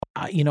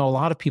a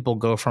lot of people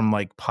go from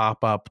like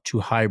pop-up to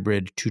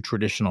hybrid to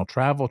traditional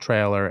travel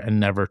trailer and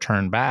never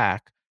turn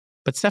back.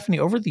 But Stephanie,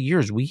 over the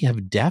years, we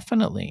have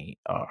definitely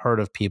heard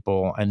of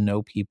people and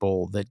know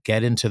people that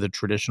get into the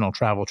traditional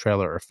travel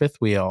trailer or fifth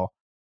wheel,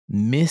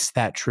 miss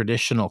that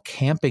traditional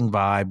camping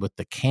vibe with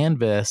the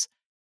canvas,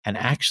 and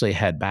actually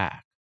head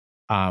back.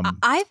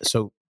 I've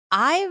So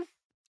I've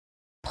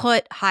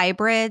put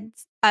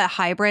a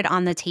hybrid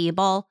on the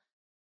table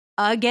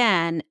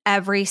again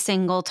every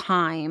single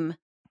time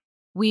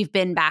we've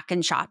been back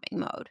in shopping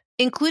mode,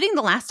 including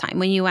the last time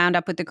when you wound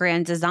up with the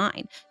Grand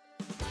Design.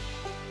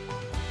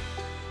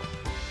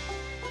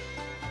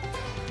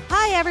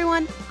 Hi,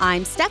 everyone.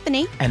 I'm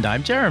Stephanie. And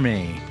I'm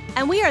Jeremy.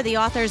 And we are the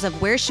authors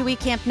of Where Should We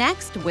Camp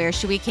Next, Where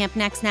Should We Camp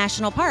Next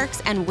National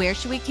Parks, and Where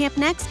Should We Camp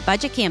Next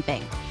Budget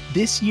Camping.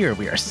 This year,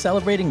 we are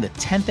celebrating the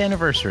 10th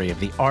anniversary of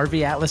the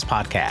RV Atlas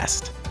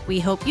podcast. We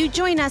hope you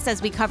join us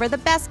as we cover the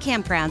best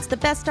campgrounds, the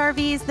best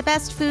RVs, the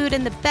best food,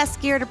 and the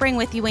best gear to bring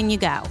with you when you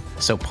go.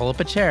 So pull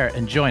up a chair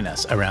and join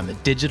us around the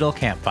digital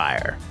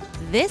campfire.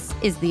 This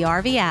is the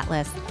RV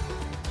Atlas.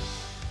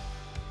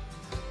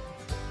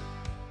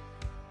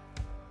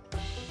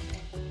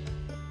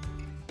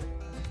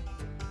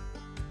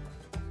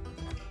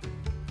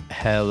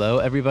 Hello,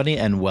 everybody,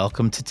 and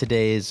welcome to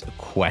today's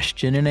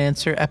question and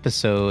answer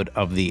episode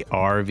of the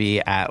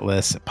RV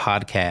Atlas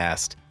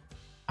podcast.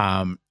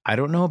 I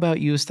don't know about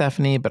you,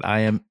 Stephanie, but I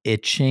am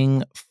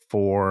itching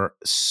for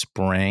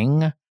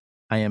spring.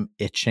 I am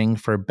itching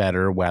for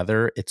better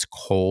weather. It's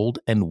cold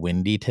and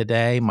windy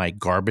today. My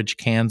garbage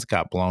cans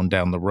got blown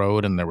down the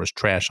road and there was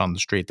trash on the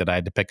street that I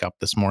had to pick up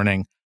this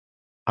morning.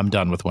 I'm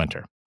done with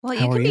winter. Well,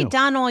 you can be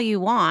done all you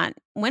want.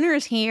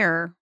 Winter's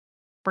here.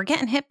 We're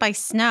getting hit by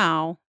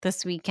snow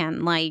this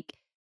weekend. Like,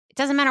 it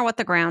doesn't matter what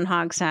the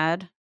groundhog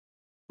said.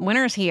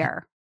 Winter's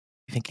here.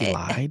 You think he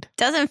lied? It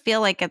doesn't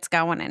feel like it's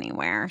going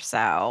anywhere.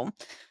 So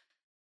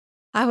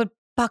I would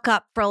buck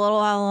up for a little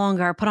while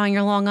longer. Put on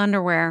your long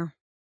underwear.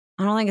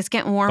 I don't think it's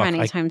getting warm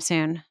anytime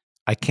soon.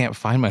 I can't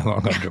find my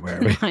long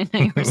underwear. I know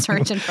you were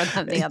searching for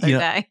them the other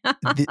day.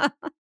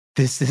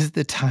 This is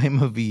the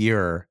time of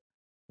year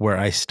where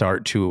I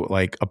start to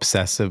like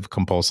obsessive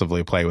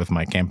compulsively play with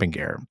my camping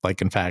gear.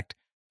 Like, in fact,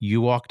 you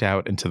walked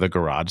out into the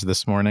garage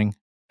this morning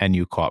and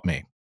you caught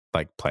me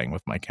like playing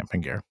with my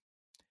camping gear.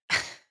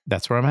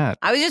 That's where I'm at.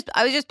 I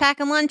was just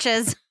packing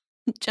lunches.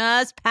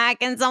 Just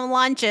packing some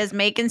lunches,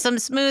 making some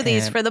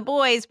smoothies for the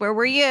boys. Where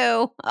were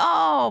you?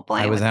 Oh,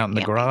 playing. I was out in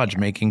the garage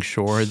making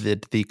sure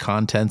that the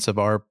contents of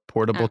our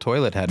portable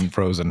toilet hadn't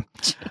frozen.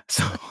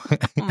 So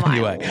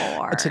anyway,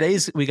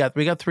 we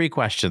got three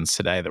questions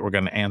today that we're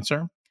going to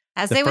answer.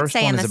 As they would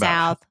say in the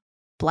South,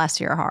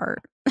 bless your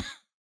heart.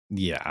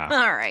 Yeah.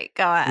 All right,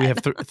 go ahead. We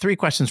have three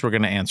questions we're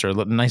going to answer. A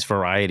nice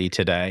variety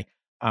today.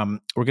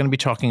 We're going to be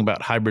talking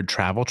about hybrid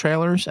travel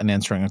trailers and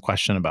answering a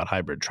question about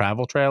hybrid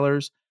travel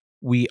trailers.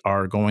 We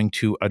are going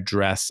to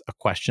address a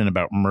question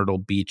about Myrtle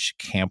Beach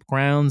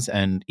campgrounds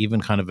and even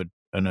kind of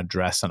an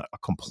address and a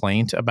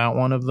complaint about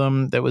one of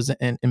them that was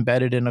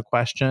embedded in a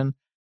question.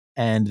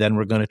 And then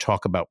we're going to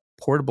talk about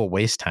portable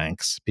waste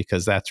tanks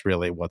because that's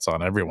really what's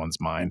on everyone's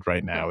mind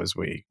right now as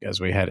we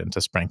head into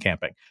spring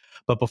camping.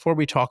 But before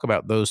we talk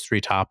about those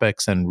three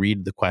topics and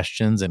read the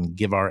questions and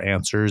give our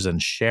answers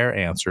and share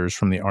answers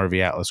from the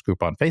RV Atlas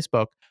group on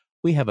Facebook,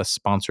 we have a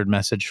sponsored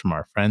message from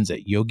our friends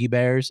at Yogi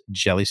Bear's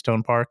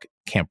Jellystone Park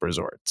Camp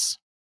Resorts.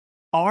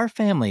 Our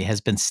family has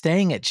been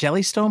staying at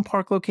Jellystone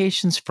Park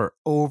locations for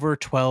over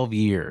 12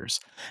 years.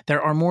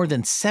 There are more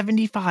than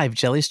 75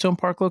 Jellystone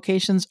Park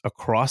locations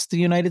across the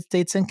United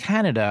States and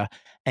Canada,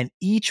 and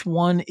each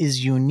one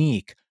is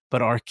unique,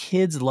 but our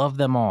kids love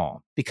them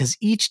all because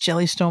each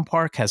Jellystone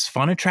Park has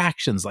fun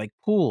attractions like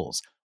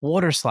pools,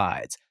 water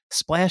slides,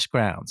 splash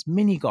grounds,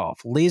 mini golf,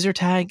 laser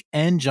tag,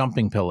 and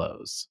jumping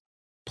pillows.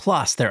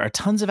 Plus, there are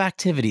tons of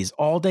activities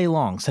all day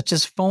long, such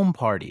as foam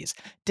parties,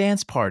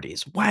 dance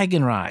parties,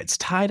 wagon rides,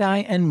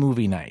 tie-dye, and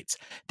movie nights.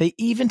 They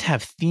even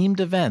have themed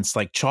events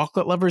like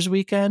Chocolate Lovers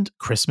Weekend,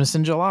 Christmas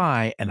in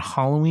July, and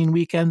Halloween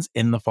weekends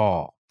in the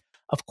fall.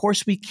 Of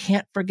course, we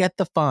can't forget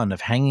the fun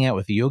of hanging out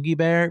with Yogi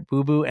Bear,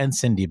 Boo Boo, and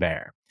Cindy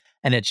Bear.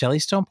 And at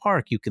Jellystone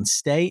Park, you can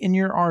stay in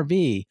your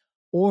RV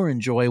or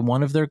enjoy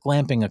one of their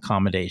glamping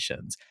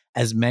accommodations,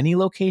 as many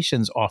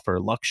locations offer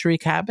luxury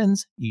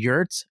cabins,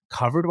 yurts,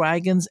 covered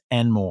wagons,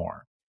 and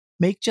more.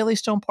 Make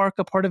Jellystone Park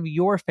a part of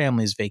your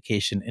family's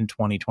vacation in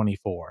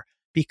 2024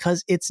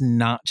 because it's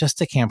not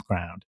just a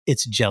campground,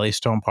 it's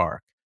Jellystone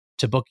Park.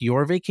 To book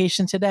your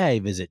vacation today,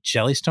 visit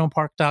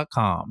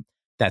jellystonepark.com.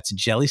 That's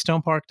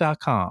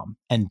jellystonepark.com.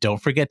 And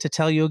don't forget to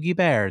tell Yogi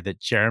Bear that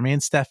Jeremy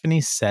and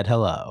Stephanie said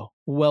hello.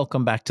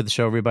 Welcome back to the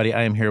show, everybody.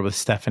 I am here with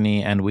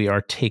Stephanie, and we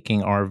are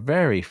taking our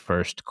very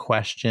first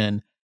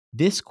question.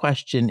 This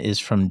question is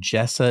from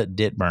Jessa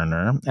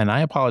Ditburner, and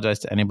I apologize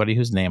to anybody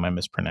whose name I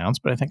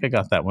mispronounced, but I think I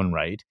got that one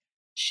right.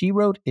 She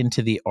wrote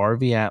into the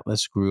RV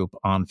Atlas group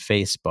on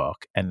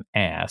Facebook and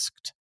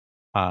asked,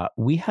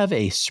 we have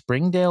a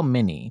Springdale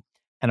Mini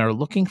and are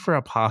looking for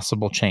a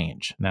possible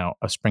change. Now,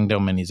 a Springdale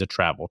Mini is a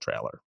travel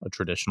trailer, a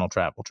traditional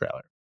travel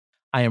trailer.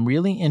 I am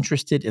really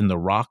interested in the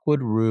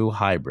Rockwood Roo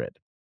hybrid.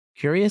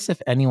 Curious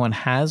if anyone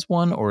has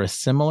one or a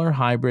similar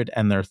hybrid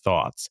and their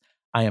thoughts.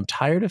 I am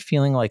tired of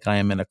feeling like I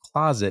am in a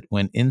closet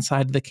when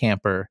inside the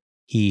camper.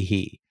 Hee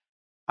hee.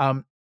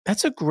 Um,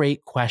 that's a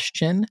great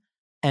question.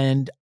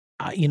 And,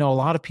 a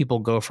lot of people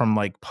go from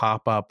like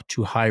pop up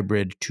to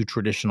hybrid to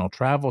traditional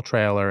travel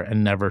trailer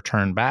and never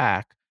turn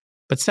back.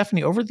 But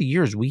Stephanie, over the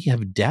years, we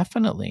have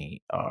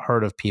definitely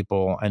heard of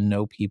people and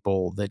know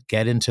people that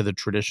get into the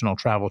traditional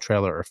travel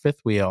trailer or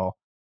fifth wheel,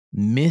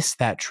 miss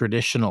that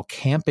traditional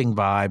camping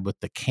vibe with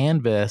the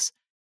canvas,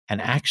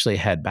 and actually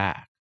head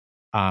back.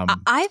 I-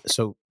 I've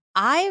So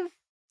I've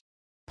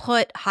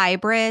put a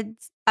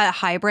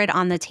hybrid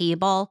on the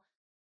table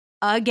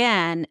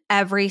again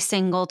every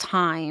single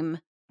time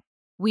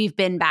we've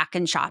been back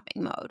in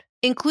shopping mode,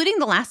 including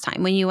the last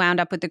time when you wound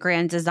up with the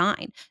grand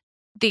design.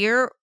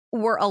 There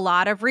were a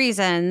lot of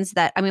reasons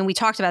that, I mean, we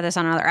talked about this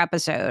on another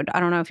episode. I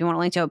don't know if you want to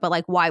link to it, but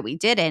like why we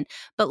didn't.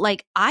 But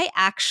like, I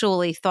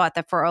actually thought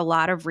that for a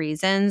lot of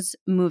reasons,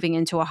 moving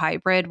into a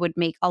hybrid would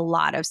make a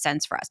lot of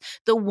sense for us.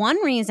 The one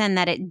reason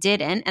that it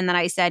didn't, and that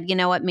I said, you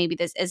know what, maybe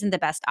this isn't the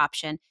best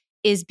option,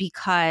 is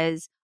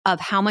because of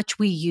how much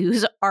we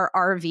use our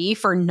RV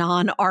for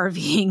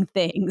non-RVing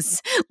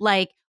things.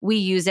 Like, we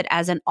use it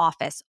as an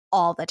office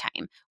all the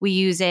time. We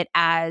use it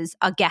as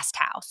a guest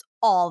house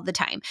all the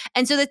time.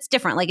 And so that's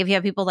different. Like, if you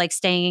have people like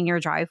staying in your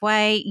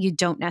driveway, you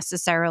don't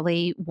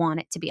necessarily want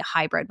it to be a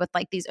hybrid with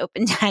like these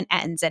open tent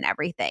ends and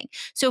everything.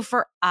 So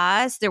for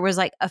us, there was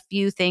like a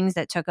few things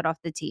that took it off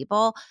the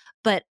table,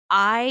 but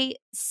I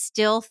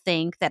still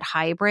think that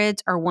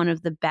hybrids are one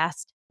of the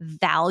best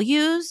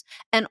values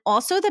and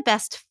also the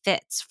best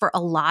fits for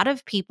a lot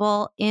of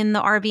people in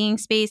the RVing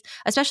space,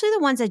 especially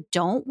the ones that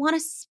don't want to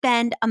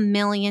spend $1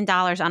 million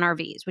on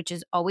RVs, which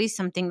is always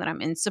something that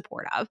I'm in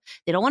support of.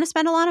 They don't want to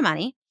spend a lot of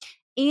money.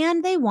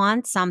 And they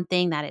want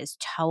something that is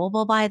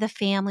towable by the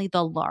family,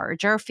 the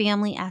larger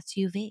family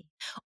SUV,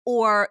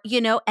 or,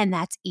 and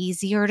that's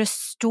easier to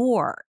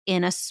store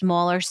in a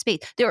smaller space.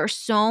 There are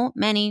so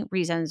many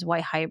reasons why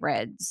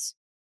hybrids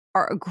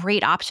are a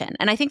great option.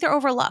 And I think they're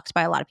overlooked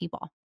by a lot of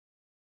people.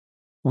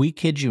 we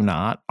kid you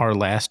not, our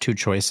last two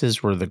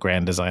choices were the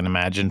Grand Design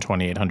Imagine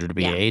 2800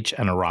 Yeah. BH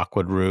and a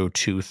Rockwood Roo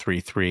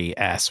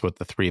 233S with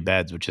the 3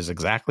 beds, which is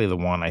exactly the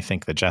one I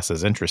think that Jess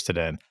is interested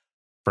in.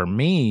 For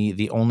me,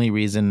 the only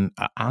reason,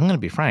 I'm going to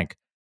be frank,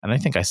 and I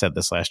think I said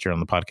this last year on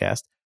the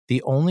podcast,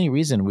 the only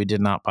reason we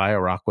did not buy a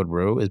Rockwood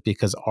Roo is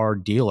because our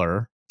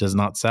dealer does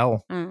not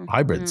sell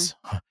hybrids.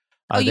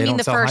 Oh, you They mean don't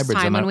the sell first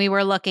hybrids. time when we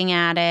were looking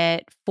at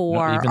it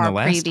for Even our the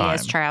last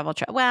previous time. travel?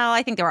 Well,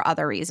 I think there were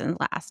other reasons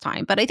last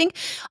time. But I think,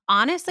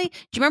 honestly,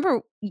 do you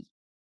remember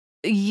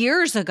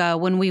years ago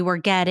when we were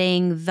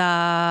getting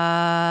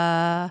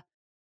the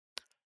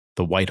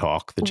White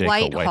Hawk, the Jayco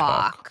White White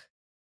Hawk.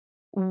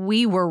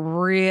 We were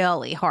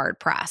really hard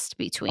pressed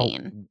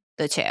between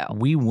the two.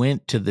 We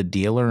went to the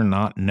dealer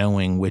not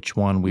knowing which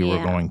one we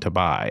were going to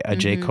buy, a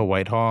Jayco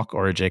White Hawk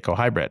or a Jayco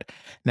Hybrid.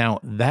 Now,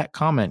 that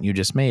comment you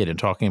just made in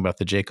talking about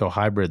the Jayco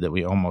Hybrid that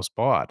we almost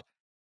bought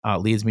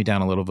leads me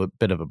down a little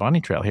bit of a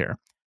bunny trail here.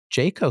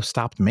 Jayco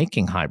stopped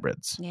making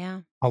hybrids.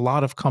 Yeah. A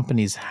lot of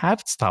companies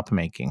have stopped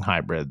making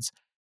hybrids,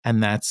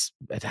 and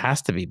it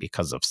has to be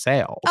because of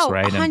sales,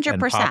 right? 100%.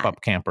 And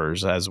pop-up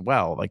campers as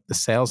well. Like, the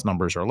sales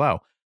numbers are low.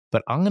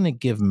 But I'm going to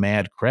give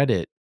mad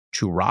credit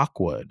to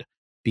Rockwood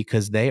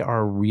because they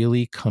are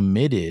really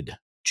committed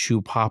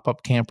to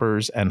pop-up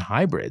campers and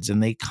hybrids,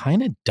 and they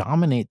kind of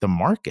dominate the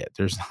market.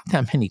 There's not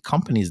that many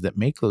companies that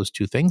make those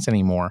two things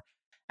anymore.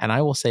 And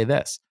I will say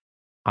this,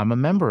 I'm a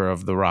member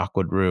of the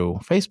Rockwood Roo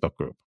Facebook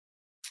group.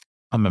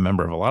 I'm a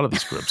member of a lot of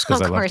these groups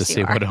because I love to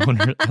see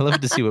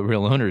what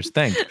real owners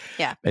think.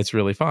 Yeah. It's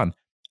really fun.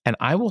 And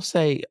I will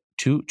say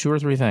two or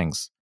three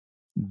things.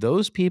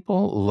 Those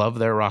people love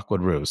their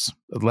Rockwood Roos.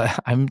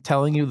 I'm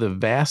telling you, the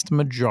vast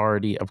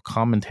majority of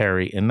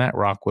commentary in that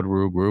Rockwood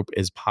Roo group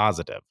is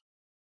positive.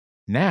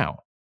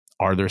 Now,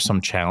 are there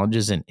some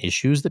challenges and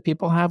issues that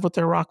people have with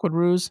their Rockwood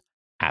Roos?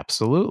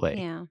 Absolutely.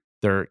 Yeah.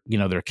 There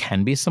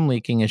can be some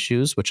leaking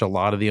issues, which a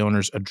lot of the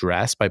owners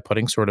address by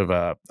putting sort of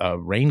a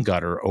rain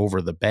gutter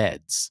over the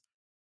beds.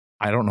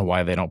 I don't know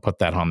why they don't put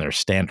that on their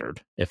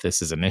standard if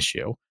this is an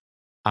issue.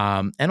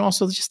 And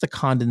also just the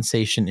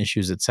condensation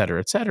issues, et cetera,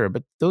 et cetera.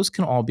 But those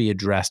can all be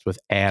addressed with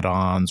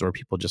add-ons, or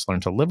people just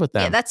learn to live with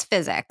them. Yeah, that's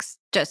physics.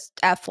 Just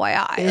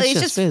FYI. It's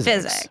just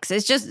physics.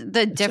 It's just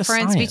the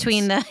difference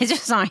between it's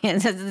just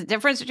science. It's the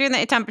difference between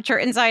the temperature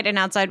inside and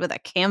outside with a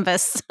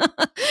canvas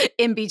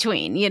in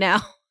between,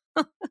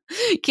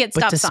 Can't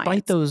stop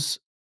science.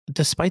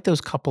 Despite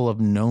those couple of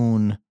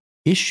known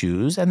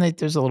issues, and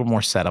there's a little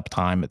more setup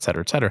time, et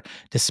cetera,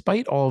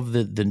 despite all of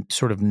the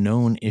sort of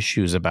known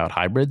issues about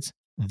hybrids,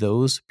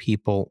 those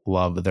people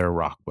love their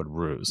Rockwood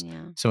Roos.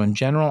 Yeah. So in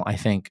general, I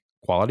think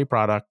quality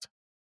product,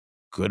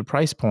 good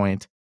price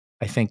point.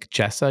 I think,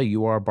 Jessa,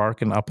 you are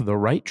barking up the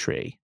right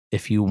tree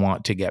if you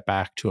want to get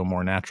back to a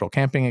more natural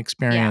camping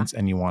experience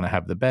and you want to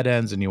have the bed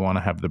ends and you want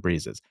to have the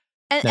breezes.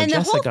 And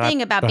the whole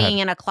thing about being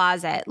in a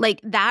closet,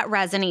 like, that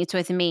resonates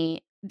with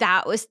me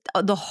that was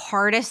the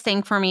hardest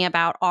thing for me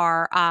about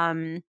our,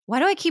 why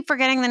do I keep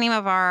forgetting the name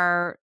of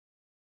our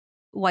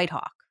White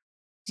Hawk?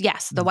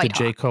 Yes, the The White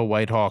Hawk. Jayco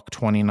Whitehawk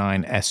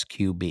 29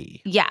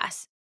 SQB.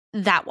 Yes,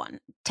 that one.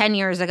 10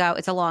 years ago.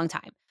 It's a long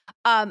time.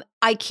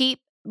 I keep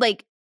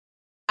like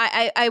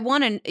I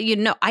want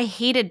to, I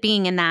hated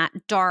being in that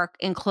dark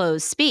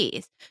enclosed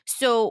space.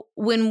 So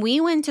when we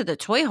went to the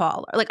toy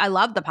hall, like I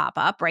love the pop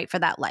up, right, for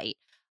that light.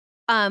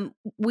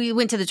 We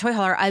went to the toy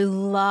hauler. I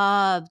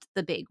loved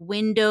the big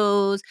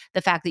windows,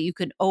 the fact that you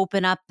could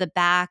open up the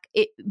back.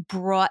 It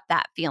brought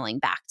that feeling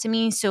back to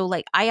me. So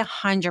like I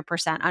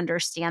 100%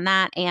 understand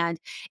that. And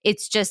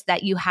it's just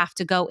that you have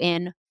to go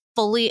in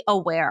fully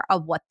aware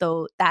of what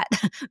that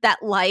that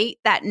light,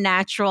 that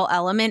natural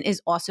element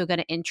is also going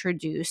to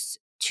introduce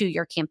to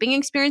your camping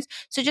experience.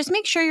 So just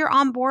make sure you're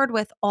on board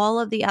with all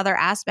of the other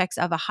aspects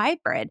of a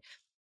hybrid.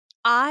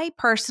 I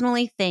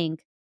personally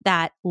think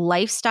that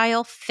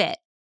lifestyle fit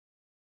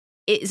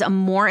is a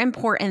more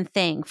important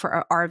thing for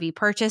an RV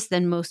purchase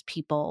than most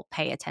people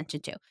pay attention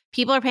to.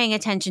 People are paying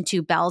attention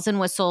to bells and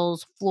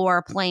whistles,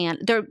 floor plan.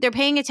 They're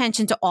paying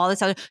attention to all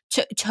this other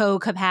tow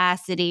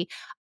capacity.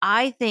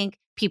 I think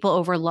people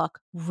overlook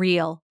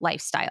real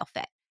lifestyle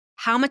fit.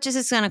 How much is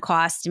this going to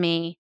cost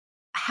me?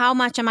 How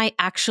much am I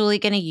actually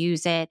going to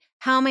use it?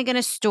 How am I going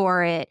to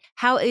store it?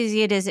 How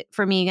easy it is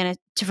for me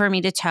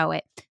to tow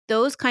it?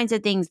 Those kinds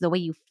of things, the way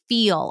you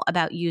feel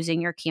about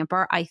using your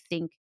camper, I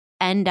think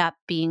end up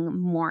being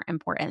more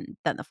important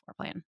than the floor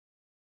plan.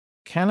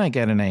 Can I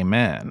get an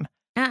amen?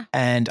 Yeah.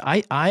 And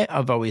I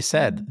have always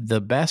said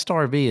the best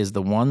RV is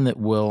the one that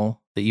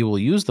you will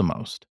use the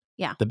most.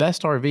 Yeah. The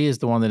best RV is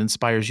the one that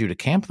inspires you to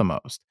camp the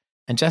most.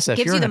 And Jessa, if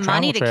Gives you're you in the a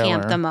money travel to trailer,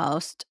 camp the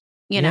most,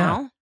 you yeah.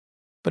 know?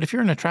 But if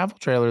you're in a travel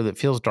trailer that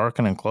feels dark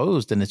and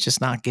enclosed and it's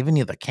just not giving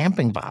you the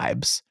camping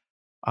vibes,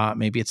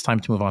 maybe it's time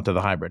to move on to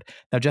the hybrid.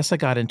 Now, Jessa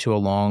got into a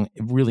long,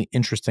 really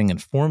interesting,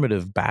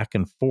 informative back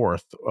and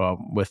forth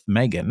with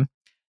Megan.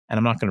 And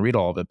I'm not going to read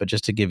all of it, but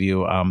just to give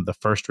you the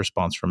first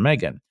response from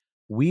Megan.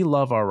 We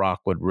love our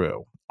Rockwood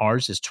Roo.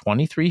 Ours is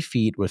 23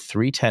 feet with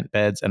 3 tent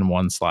beds and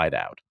 1 slide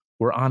out.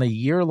 We're on a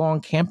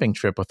year-long camping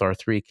trip with our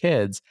 3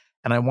 kids,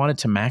 and I wanted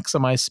to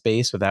maximize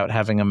space without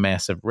having a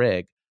massive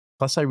rig.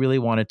 Plus, I really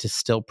wanted to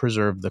still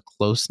preserve the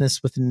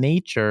closeness with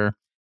nature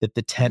that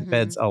the tent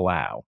beds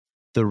allow.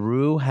 The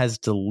Roo has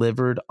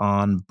delivered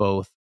on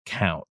both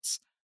counts.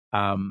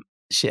 And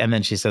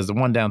then she says the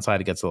one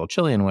downside, it gets a little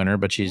chilly in winter,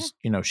 but she's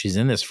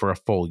in this for a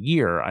full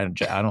year. I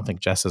don't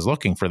think Jess is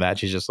looking for that.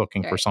 She's just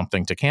looking for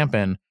something to camp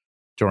in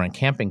during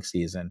camping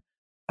season.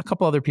 A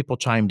couple other people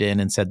chimed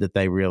in and said that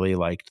they really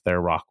liked their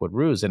Rockwood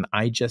Roos. And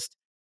I just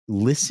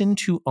listen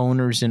to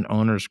owners in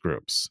owners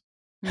groups.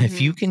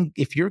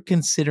 If you're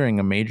considering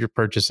a major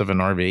purchase of an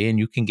RV and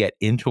you can get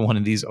into one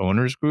of these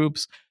owners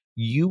groups,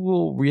 you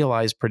will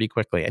realize pretty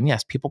quickly. And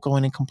yes, people go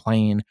in and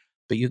complain,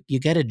 but you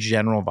get a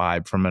general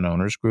vibe from an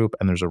owners group,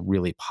 and there's a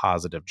really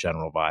positive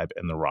general vibe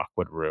in the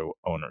Rockwood Roo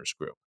owners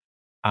group.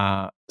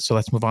 So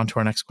let's move on to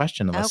our next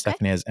question, unless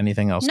Stephanie has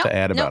anything else to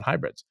add about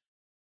hybrids.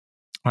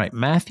 All right,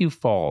 Matthew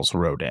Falls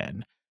wrote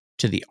in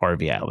to the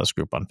RV Atlas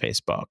group on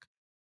Facebook.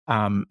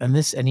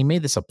 And he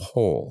made this a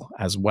poll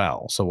as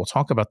well. So we'll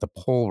talk about the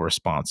poll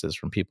responses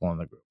from people in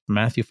the group.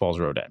 Matthew Falls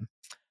wrote in,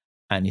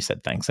 and he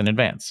said, thanks in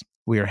advance.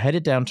 We are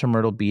headed down to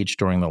Myrtle Beach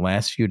during the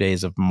last few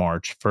days of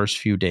March, first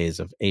few days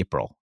of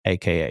April,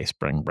 aka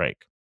spring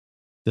break.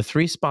 The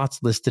 3 spots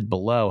listed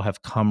below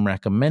have come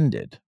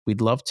recommended.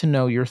 We'd love to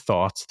know your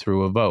thoughts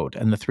through a vote.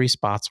 And the 3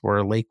 spots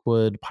were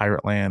Lakewood,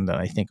 Pirate Land, and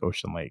I think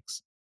Ocean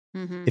Lakes.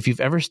 If you've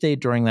ever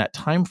stayed during that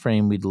time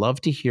frame, we'd love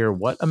to hear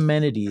what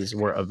amenities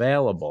were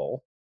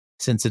available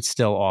since it's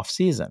still off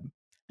season.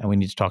 And we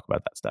need to talk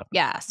about that stuff.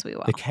 Yes, we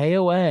will. The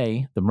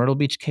KOA, the Myrtle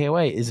Beach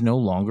KOA, is no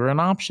longer an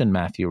option,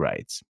 Matthew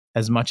writes.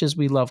 As much as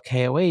we love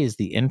KOAs,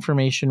 the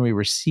information we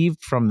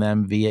received from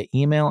them via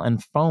email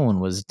and phone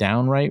was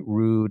downright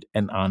rude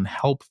and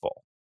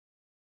unhelpful.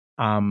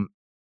 And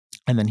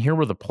then here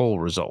were the poll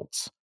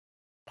results.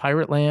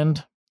 Pirate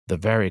Land, the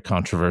very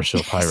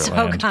controversial Pirate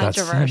Land. So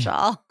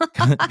controversial.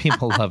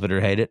 People love it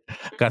or hate it.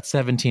 Got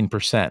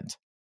 17%.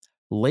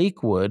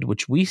 Lakewood,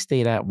 which we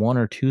stayed at 1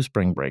 or 2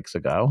 spring breaks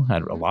ago,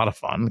 had a lot of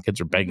fun. The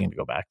kids are begging to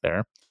go back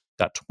there.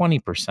 Got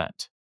 20%.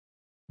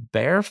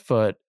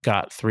 Barefoot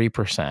got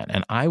 3%.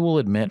 And I will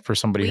admit, for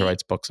somebody who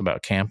writes books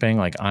about camping,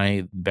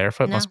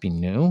 Barefoot must be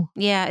new.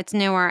 Yeah, it's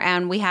newer.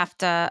 And we have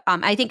to,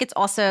 I think it's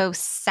also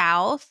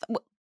south.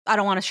 I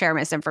don't want to share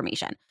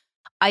misinformation.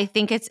 I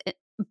think it's,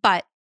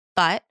 but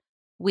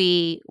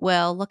we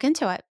will look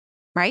into it,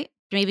 right?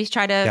 Maybe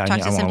try to talk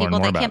to some people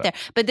that camp there.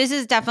 But this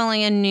is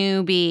definitely a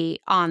newbie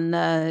on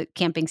the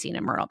camping scene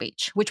in Myrtle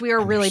Beach, which we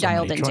are really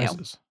dialed into.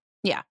 Choices.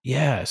 Yeah.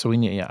 Yeah. So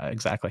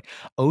exactly.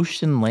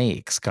 Ocean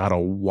Lakes got a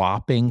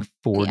whopping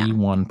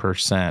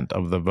 41%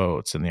 of the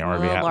votes in the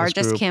RV Atlas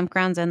largest group.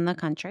 Campgrounds in the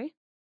country.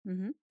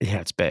 Yeah,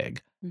 it's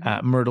big.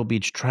 Myrtle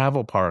Beach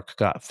Travel Park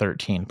got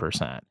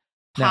 13%.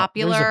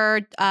 Popular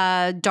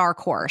dark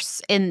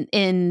horse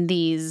in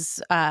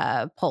these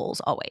polls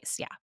always.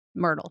 Yeah.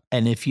 Myrtle.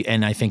 And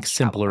I think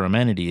simpler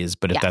amenities,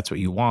 but if that's what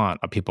you want,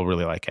 people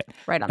really like it.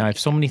 Right on. Now, I have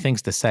so many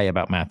things to say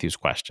about Matthew's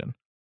question.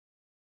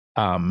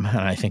 And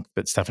I think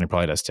that Stephanie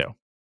probably does too.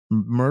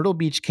 Myrtle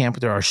Beach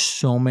Camp, there are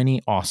so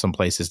many awesome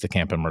places to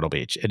camp in Myrtle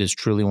Beach. It is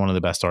truly one of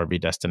the best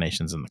RV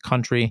destinations in the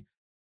country.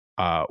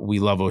 We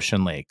love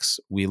Ocean Lakes.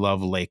 We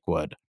love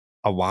Lakewood.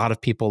 A lot of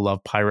people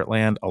love Pirate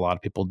Land. A lot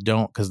of people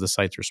don't because the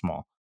sites are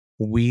small.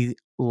 We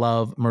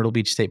love Myrtle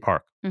Beach State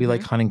Park. We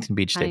like Huntington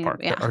Beach State Park.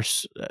 Yeah.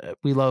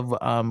 We love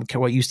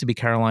what used to be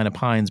Carolina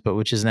Pines, but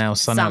which is now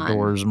Sun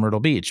Outdoors Myrtle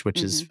Beach,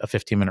 which is a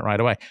 15-minute ride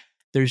away.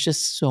 There's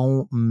just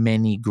so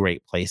many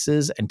great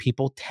places, and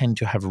people tend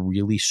to have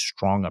really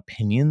strong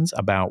opinions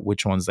about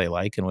which ones they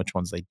like and which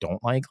ones they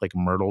don't like. Like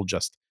Myrtle,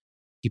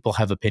 people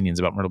have opinions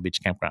about Myrtle Beach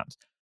campgrounds.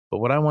 But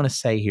what I want to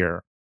say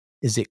here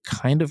is it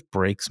kind of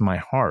breaks my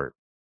heart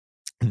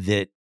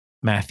that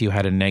Matthew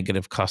had a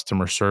negative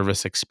customer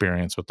service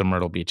experience with the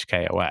Myrtle Beach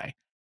KOA.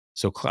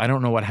 So I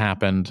don't know what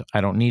happened.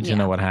 I don't need to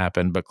know what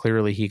happened, but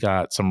clearly he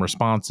got some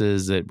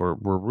responses that were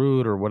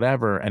rude or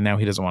whatever, and now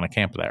he doesn't want to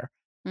camp there.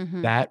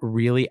 That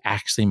really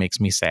actually makes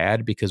me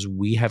sad because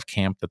we have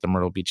camped at the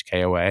Myrtle Beach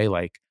KOA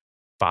like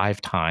 5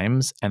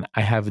 times, and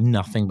I have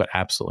nothing but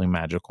absolutely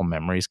magical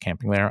memories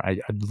camping there. I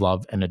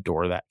love and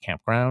adore that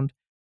campground.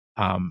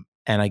 And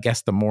I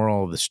guess the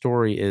moral of the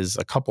story is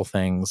a couple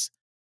things.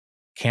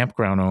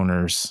 Campground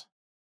owners,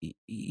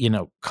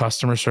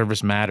 customer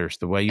service matters.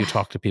 The way you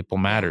talk to people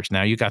matters.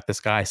 Now you got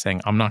this guy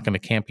saying, I'm not going to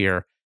camp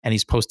here. And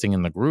he's posting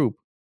in the group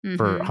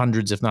for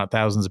hundreds, if not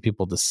thousands of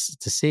people to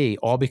see,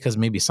 all because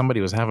maybe somebody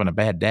was having a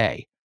bad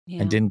day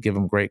and didn't give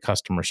him great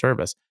customer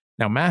service.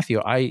 Now,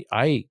 Matthew, I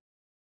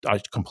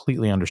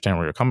completely understand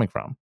where you're coming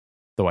from,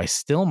 though I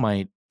still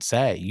might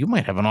say you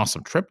might have an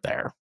awesome trip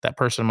there. That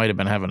person might have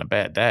been having a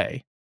bad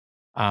day.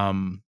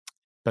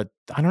 But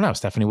I don't know,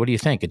 Stephanie, what do you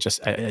think? It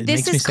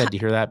makes me sad to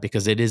hear that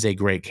because it is a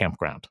great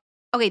campground.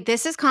 Okay,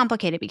 this is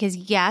complicated because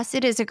yes,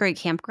 it is a great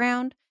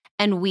campground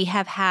and we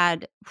have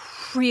had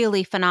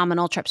really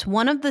phenomenal trips.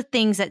 One of the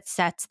things that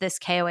sets this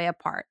KOA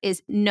apart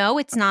is no,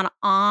 it's not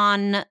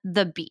on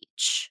the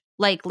beach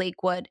like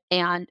Lakewood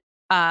and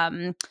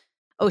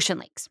Ocean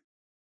Lakes,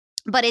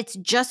 but it's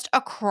just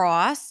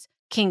across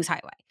Kings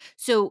Highway.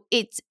 So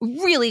it's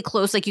really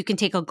close. Like you can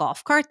take a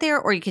golf cart there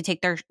or you can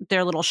take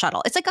their little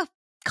shuttle. It's like a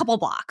couple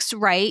blocks,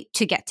 right,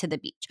 to get to the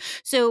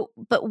beach. So,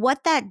 but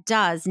what that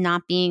does,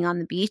 not being on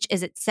the beach,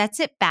 is it sets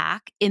it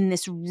back in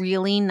this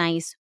really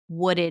nice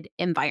wooded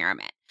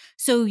environment.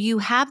 So you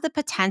have the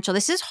potential.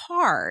 This is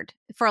hard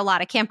for a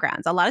lot of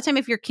campgrounds. A lot of time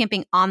if you're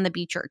camping on the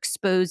beach, you're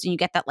exposed and you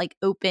get that like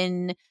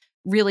open,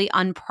 really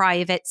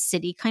unprivate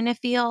city kind of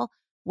feel.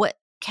 What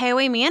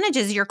KOA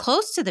manages, you're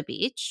close to the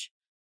beach,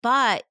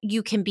 but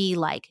you can be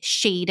like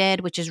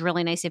shaded, which is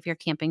really nice if you're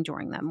camping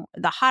during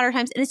the hotter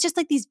times. And it's just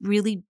like these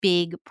really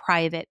big,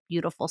 private,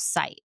 beautiful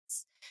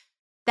sites.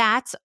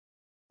 That's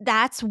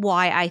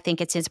why I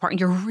think it's important.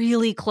 You're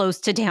really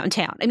close to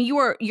downtown. I mean,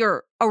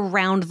 you're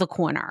around the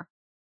corner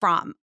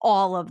from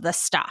all of the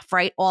stuff,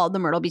 right? All the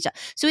Myrtle Beach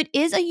stuff. So it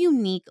is a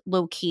unique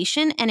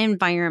location and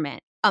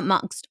environment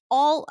amongst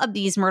all of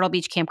these Myrtle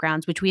Beach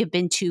campgrounds, which we have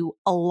been to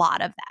a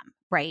lot of them,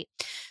 right?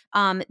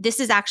 This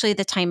is actually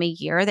the time of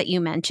year that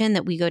you mentioned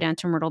that we go down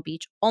to Myrtle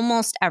Beach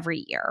almost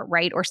every year,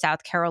 right? Or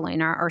South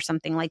Carolina or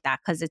something like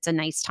that, because it's a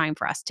nice time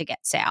for us to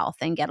get south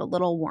and get a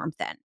little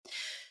warmth in.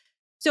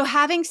 So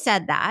having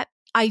said that,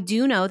 I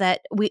do know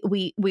that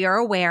we are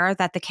aware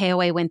that the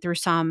KOA went through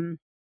some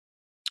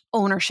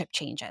ownership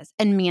changes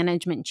and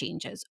management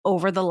changes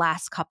over the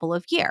last couple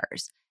of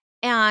years.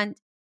 And,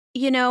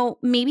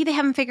 maybe they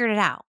haven't figured it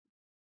out.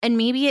 And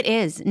maybe it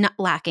is not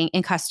lacking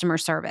in customer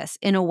service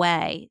in a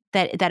way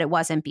that it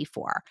wasn't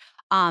before.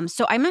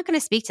 So I'm not going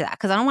to speak to that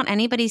because I don't want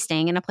anybody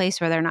staying in a place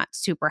where they're not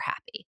super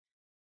happy.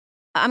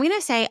 I'm going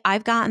to say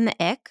I've gotten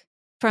the ick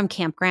from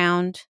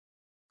campground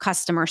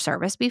customer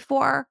service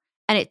before,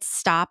 and it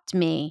stopped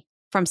me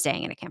from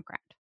staying in a campground.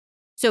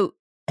 So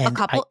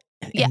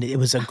and it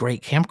was a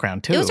great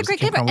campground too. It was a great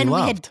campground. And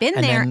we had been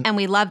there and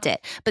we loved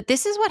it. But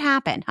this is what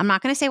happened. I'm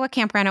not going to say what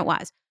campground it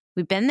was.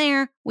 We've been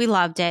there. We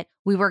loved it.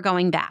 We were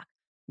going back.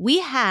 We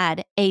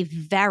had a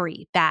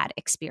very bad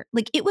experience.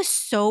 Like it was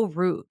so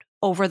rude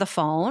over the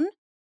phone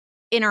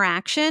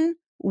interaction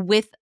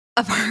with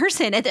a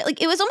person.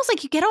 Like it was almost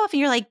like you get off and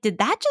you're like, did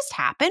that just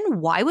happen?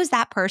 Why was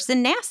that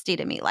person nasty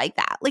to me like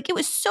that? Like it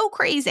was so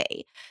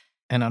crazy.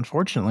 And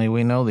unfortunately,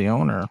 we know the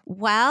owner.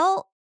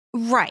 Well,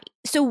 right.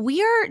 So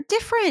we are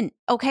different,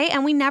 okay?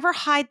 And we never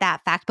hide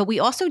that fact, but we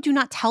also do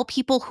not tell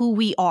people who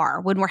we are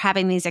when we're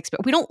having these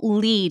experiences. We don't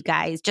lead,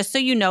 guys. Just so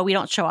you know, we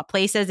don't show up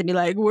places and be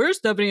like, where's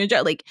Stephanie and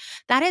Jen? Like,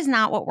 that is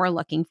not what we're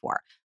looking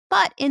for.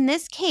 But in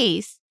this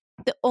case,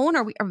 the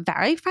owner, we are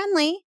very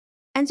friendly.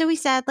 And so we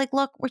said, like,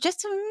 look, we're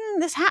just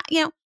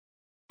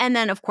And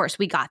then, of course,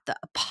 we got the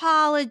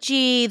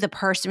apology, the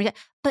person.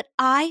 But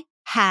I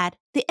had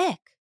the ick.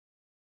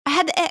 I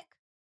had the ick.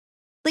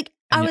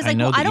 I was like,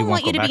 well, I don't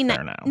want you to be nice.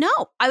 No,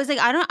 I was like,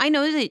 I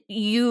know that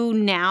you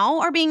now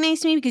are being nice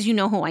to me because you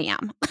know who I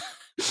am.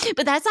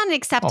 But that's not an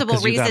acceptable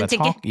Because reason to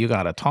get you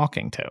got a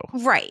talking to.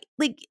 right.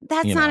 Like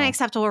that's You not an know.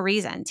 acceptable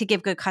reason to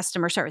give good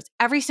customer service.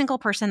 Every single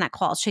person that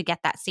calls should get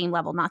that same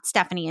level, not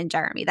Stephanie and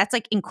Jeremy. That's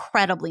like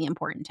incredibly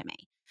important to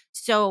me.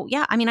 So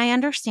yeah, I mean, I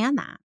understand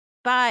that.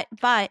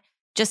 But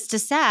just to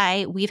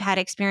say, we've had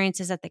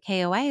experiences at the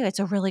KOA. It's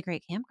a really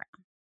great campground.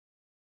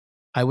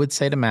 I would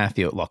say to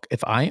Matthew, look,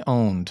 if I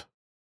owned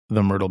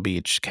the Myrtle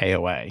Beach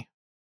KOA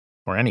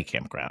or any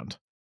campground,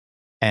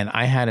 and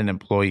I had an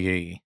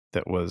employee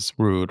that was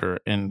rude or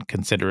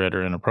inconsiderate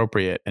or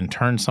inappropriate and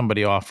turned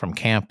somebody off from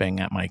camping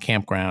at my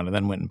campground and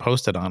then went and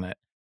posted on it,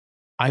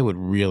 I would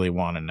really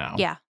want to know.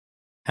 Yeah.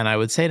 And I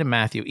would say to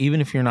Matthew, even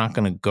if you're not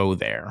going to go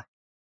there,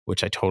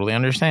 which I totally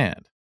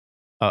understand,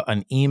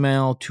 an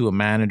email to a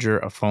manager,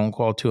 a phone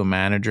call to a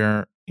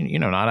manager,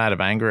 not out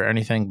of anger or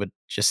anything, but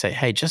just say,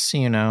 hey, just so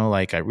you know,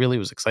 like I really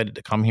was excited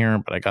to come here,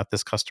 but I got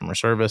this customer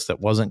service that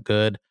wasn't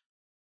good.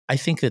 I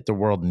think that the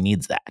world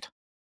needs that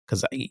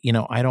because,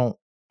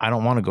 I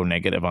don't want to go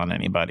negative on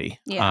anybody.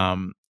 Yeah.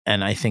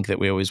 And I think that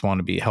we always want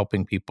to be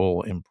helping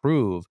people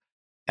improve.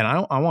 And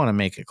I want to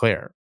make it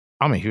clear,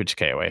 I'm a huge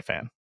KOA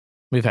fan.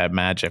 We've had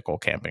magical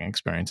camping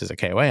experiences at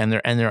KOA,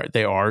 and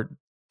they are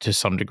to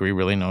some degree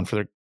really known for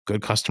their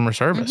good customer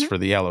service for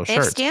the yellow They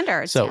have shirts.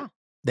 standards. So Yeah.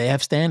 they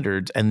have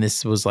standards, and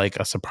this was like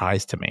a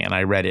surprise to me. And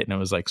I read it, and it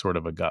was like sort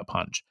of a gut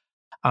punch.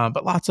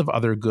 But lots of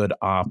other good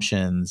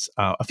options.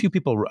 A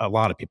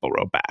lot of people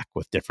wrote back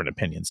with different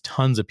opinions.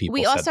 Tons of people.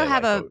 We said also they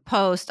have like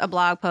a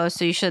blog post,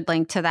 so you should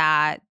link to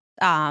that.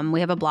 We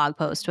have a blog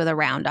post with a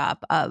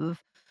roundup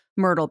of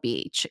Myrtle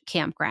Beach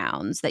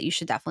campgrounds that you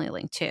should definitely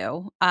link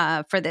to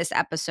for this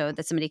episode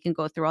that somebody can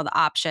go through all the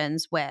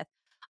options with.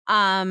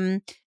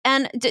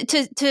 And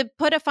to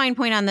put a fine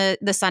point on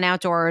the Sun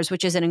Outdoors,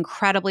 which is an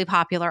incredibly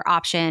popular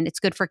option. It's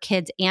good for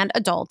kids and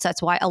adults.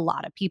 That's why a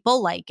lot of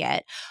people like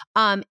it.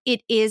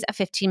 It is a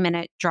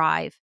 15-minute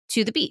drive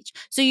to the beach.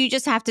 So you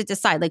just have to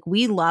decide, like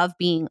we love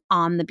being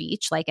on the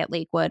beach, like at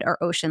Lakewood or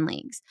Ocean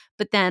Lakes,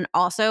 but then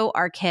also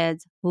our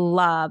kids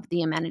love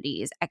the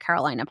amenities at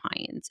Carolina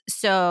Pines.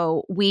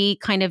 So we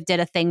kind of did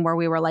a thing where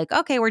we were like,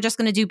 okay, we're just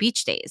going to do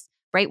beach days.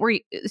 Right.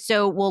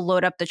 So we'll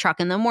load up the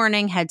truck in the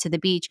morning, head to the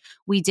beach.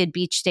 We did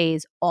beach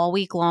days all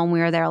week long.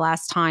 We were there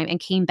last time and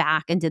came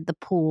back and did the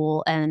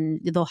pool and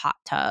the hot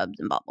tubs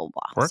and blah, blah,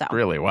 blah. worked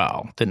really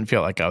well. Didn't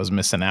feel like I was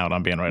missing out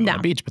on being right on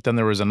the beach. But then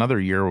there was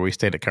another year where we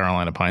stayed at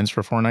Carolina Pines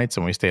for 4 nights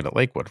and we stayed at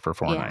Lakewood for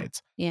 4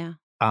 nights. Yeah.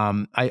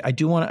 I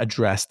do want to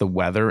address the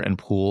weather and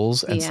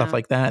pools and stuff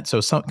like that.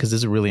 So because this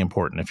is really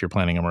important if you're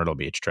planning a Myrtle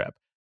Beach trip.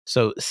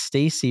 So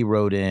Stacy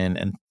wrote in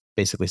and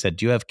basically said,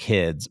 do you have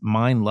kids?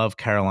 Mine love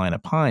Carolina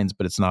Pines,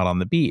 but it's not on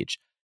the beach.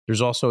 There's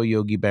also a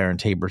Yogi Bear in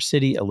Tabor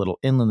City, a little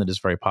inland that is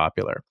very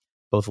popular.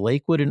 Both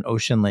Lakewood and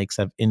Ocean Lakes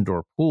have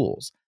indoor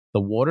pools.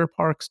 The water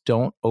parks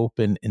don't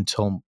open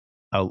until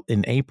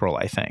in April,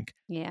 I think.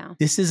 Yeah.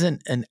 This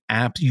isn't an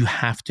app. You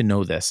have to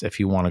know this if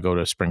you want to go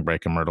to spring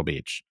break in Myrtle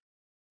Beach.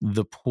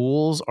 The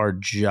pools are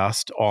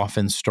just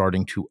often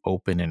starting to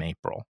open in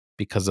April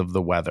because of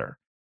the weather.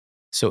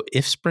 So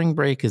if spring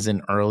break is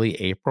in early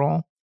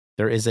April,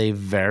 there is a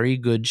very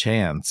good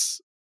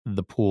chance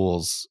the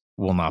pools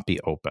will not be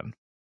open.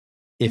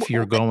 If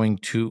you're going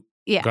to,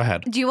 yeah. Go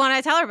ahead. Do you want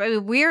to tell her?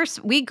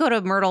 We go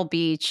to Myrtle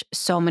Beach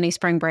so many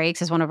spring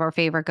breaks as one of our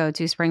favorite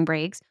go-to spring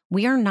breaks.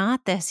 We are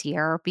not this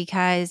year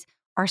because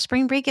our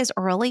spring break is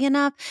early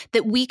enough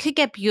that we could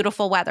get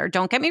beautiful weather.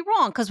 Don't get me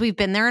wrong, because we've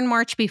been there in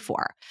March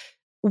before.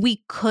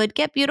 We could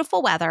get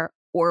beautiful weather,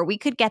 or we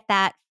could get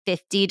that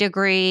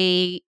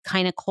 50-degree,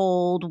 kind of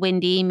cold,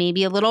 windy,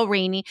 maybe a little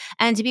rainy.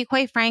 And to be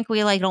quite frank, we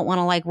don't want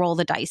to roll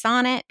the dice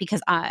on it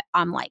because I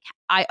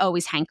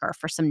always hanker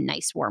for some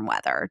nice warm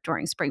weather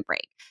during spring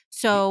break.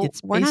 So it's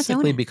we're not doing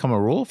basically it. become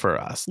a rule for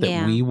us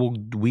that we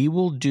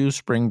will do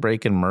spring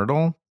break in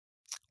Myrtle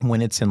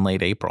when it's in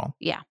late April.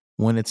 Yeah.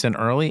 When it's in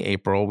early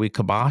April, we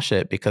kibosh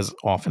it because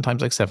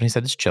oftentimes, like Stephanie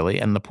said, it's chilly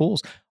and the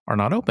pools are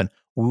not open.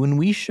 When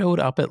we showed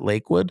up at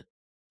Lakewood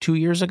 2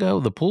 years ago,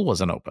 the pool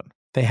wasn't open.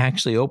 They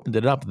actually opened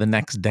it up the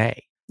next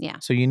day. Yeah.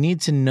 So you need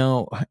to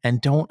know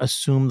and don't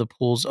assume the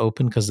pool's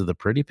open because of the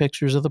pretty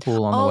pictures of the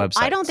pool on the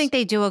website. I don't think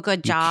they do a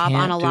good job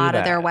on a lot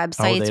of their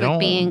websites with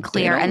being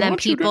clear. And then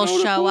people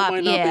show up.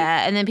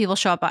 Yeah. And then people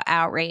show up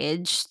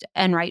outraged,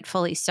 and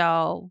rightfully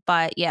so.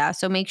 But yeah,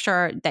 so make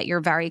sure that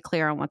you're very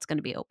clear on what's going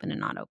to be open and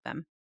not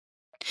open.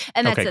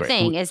 And that's the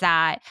thing is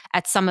that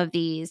at some of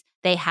these,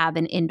 they have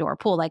an indoor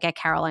pool, like at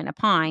Carolina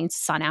Pines,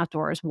 Sun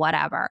Outdoors,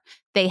 whatever.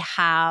 They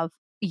have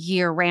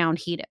year-round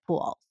heated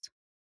pools.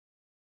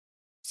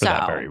 For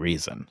that very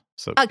reason.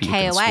 So a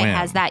KOA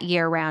has that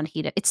year-round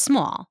heated. It's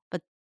small,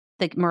 but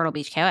the Myrtle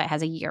Beach KOA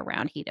has a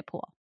year-round heated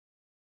pool.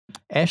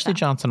 Ashley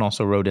Johnson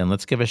also wrote in,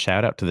 let's give a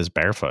shout out to this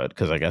Barefoot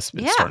because I guess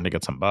it's starting to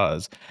get some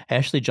buzz.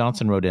 Ashley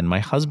Johnson wrote in, my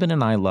husband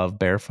and I love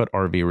Barefoot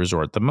RV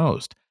Resort the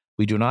most.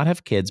 We do not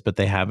have kids, but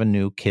they have a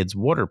new kids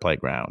water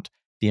playground.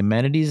 The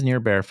amenities near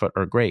Barefoot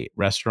are great.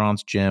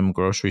 Restaurants, gym,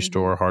 grocery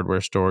store,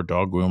 hardware store,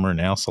 dog groomer,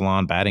 nail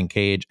salon, batting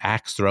cage,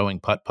 axe throwing,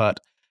 putt-putt,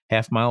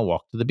 half-mile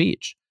walk to the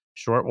beach.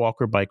 Short walk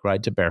or bike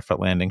ride to Barefoot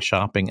Landing,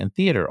 shopping, and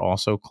theater,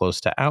 also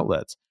close to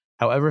outlets.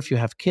 However, if you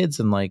have kids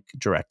and like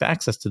direct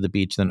access to the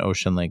beach, then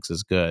Ocean Lakes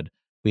is good.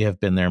 We have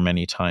been there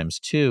many times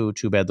too.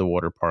 Too bad the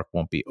water park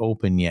won't be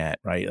open yet,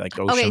 right? Like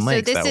Ocean so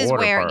Lakes, this that is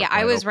water where, park I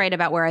might was open. right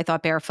about where I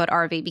thought Barefoot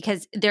RV,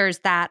 because there's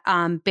that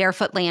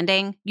Barefoot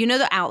Landing. You know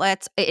the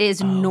outlets? It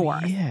is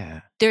north.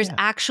 Yeah. There's yeah.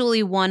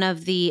 actually one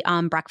of the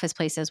breakfast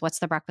places. What's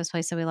the breakfast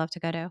place that we love to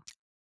go to?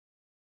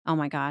 Oh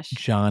my gosh.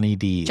 Johnny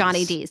D's.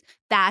 Johnny D's.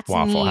 That's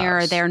Waffle near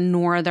House. their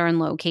northern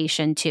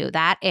location too.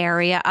 That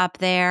area up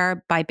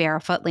there by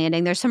Barefoot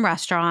Landing. There's some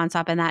restaurants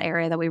up in that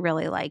area that we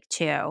really like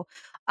too.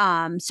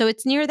 So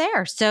it's near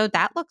there. So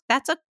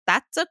that's a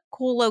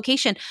cool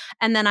location.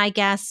 And then I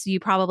guess you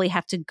probably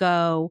have to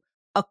go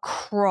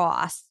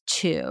across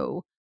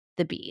to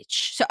the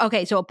beach. So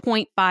okay, so a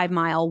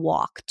 0.5-mile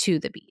walk to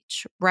the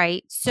beach,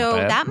 right? Not So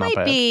bad, that not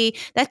might bad.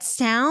 that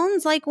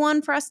sounds like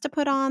one for us to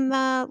put on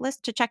the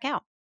list to check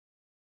out.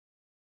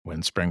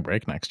 When spring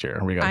break next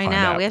year, we got to I find know.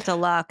 out. We have to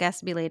look. It has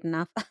to be late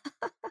enough.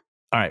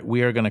 All right,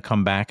 we are going to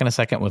come back in a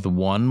second with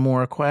one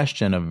more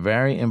question, a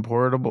very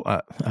important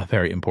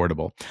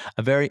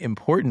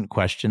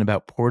question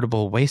about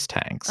portable waste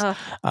tanks. Ugh.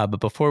 But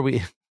before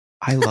we,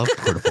 I love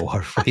portable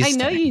waste tanks. I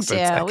know you do.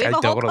 It's We have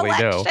a whole totally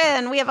do.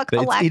 collection. We have a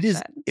collection. It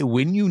is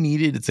when you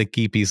need it. It's a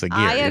key piece of gear.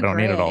 I You don't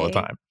need it all the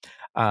agree.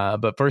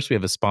 time. But first, we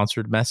have a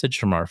sponsored message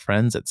from our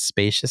friends at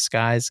Spacious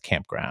Skies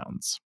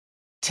Campgrounds.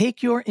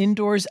 Take your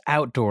indoors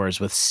outdoors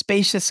with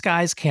Spacious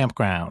Skies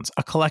Campgrounds,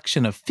 a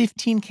collection of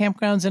 15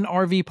 campgrounds and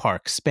RV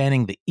parks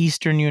spanning the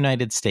eastern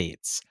United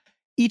States.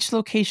 Each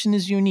location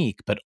is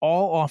unique, but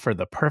all offer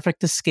the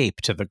perfect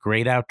escape to the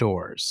great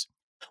outdoors.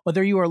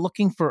 Whether you are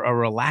looking for a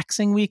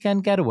relaxing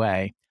weekend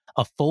getaway,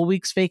 a full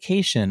week's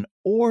vacation,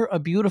 or a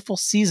beautiful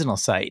seasonal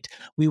site,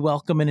 we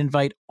welcome and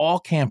invite all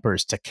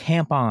campers to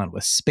camp on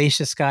with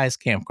Spacious Skies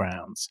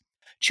Campgrounds.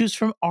 Choose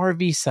from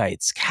RV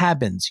sites,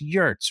 cabins,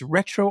 yurts,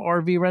 retro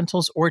RV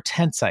rentals, or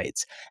tent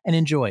sites, and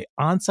enjoy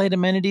on-site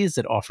amenities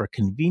that offer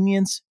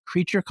convenience,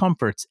 creature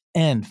comforts,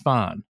 and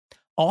fun.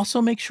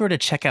 Also, make sure to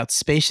check out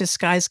Spacious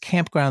Skies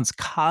Campground's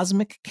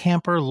Cosmic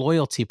Camper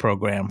Loyalty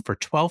Program for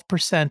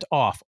 12%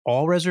 off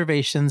all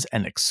reservations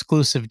and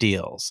exclusive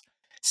deals.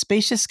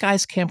 Spacious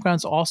Skies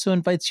Campgrounds also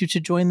invites you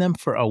to join them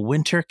for a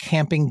winter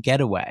camping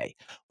getaway,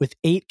 with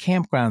 8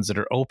 campgrounds that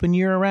are open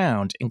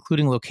year-round,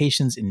 including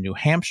locations in New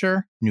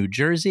Hampshire, New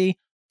Jersey,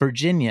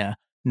 Virginia,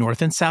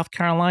 North and South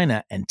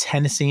Carolina, and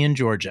Tennessee and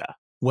Georgia.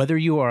 Whether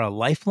you are a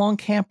lifelong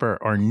camper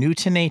or new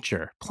to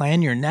nature,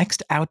 plan your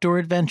next outdoor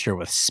adventure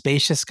with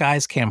Spacious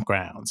Skies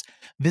Campgrounds.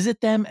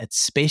 Visit them at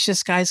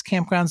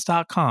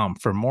spaciousskiescampgrounds.com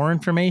for more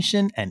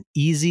information and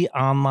easy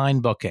online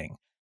booking.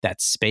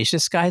 That's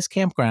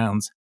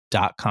spaciousskiescampgrounds.com.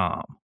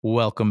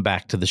 Welcome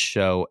back to the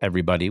show,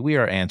 everybody. We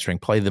are answering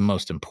probably the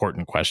most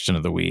important question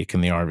of the week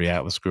in the RV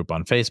Atlas group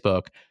on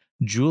Facebook.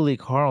 Julie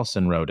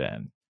Carlson wrote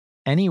in,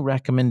 any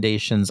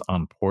recommendations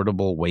on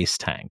portable waste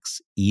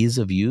tanks, ease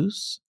of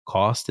use,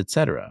 cost,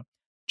 etc.?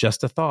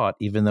 Just a thought,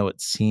 even though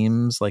it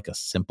seems like a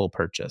simple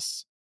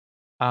purchase.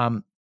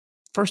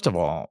 First of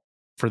all,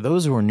 for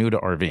those who are new to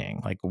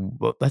RVing,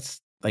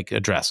 let's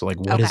address what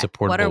is a portable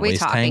waste tank? What are we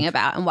talking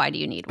about, and why do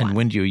you need one? And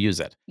when do you use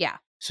it? Yeah.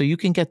 So you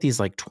can get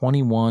these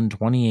 21,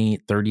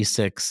 28,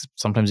 36,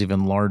 sometimes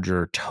even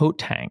larger tote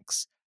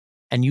tanks,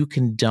 and you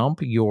can dump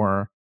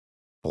your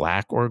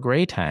black or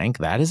gray tank.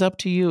 That is up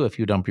to you if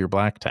you dump your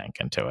black tank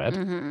into it.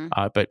 Mm-hmm.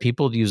 But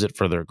people use it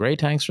for their gray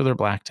tanks or their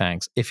black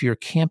tanks if you're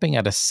camping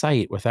at a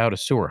site without a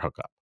sewer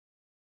hookup,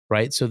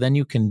 right? So then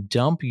you can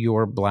dump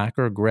your black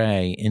or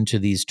gray into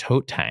these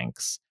tote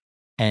tanks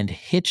and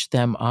hitch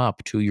them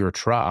up to your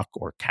truck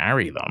or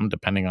carry them,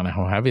 depending on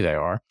how heavy they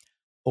are,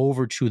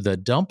 over to the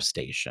dump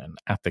station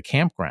at the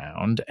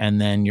campground, and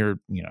then you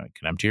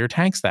can empty your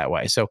tanks that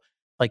way. So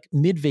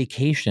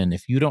mid-vacation,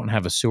 if you don't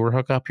have a sewer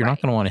hookup, you're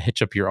not going to want to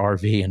hitch up your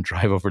RV and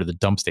drive over to the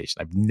dump station.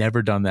 I've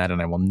never done that,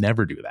 and I will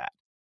never do that.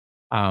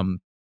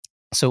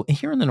 So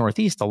here in the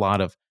Northeast, a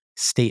lot of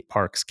state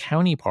parks,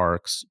 county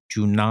parks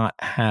do not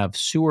have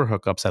sewer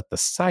hookups at the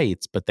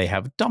sites, but they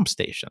have dump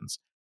stations.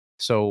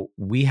 So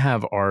we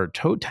have our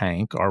tote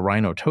tank, our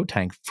Rhino tote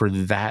tank, for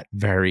that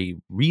very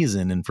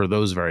reason and for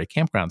those very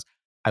campgrounds.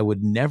 I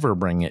would never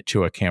bring it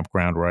to a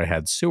campground where I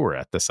had sewer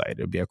at the site. It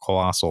would be a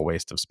colossal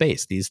waste of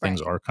space. These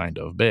things are kind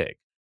of big.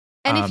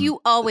 And if you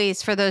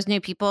always, for those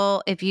new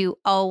people, if you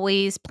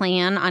always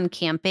plan on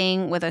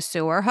camping with a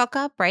sewer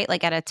hookup, right?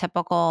 Like at a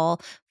typical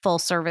full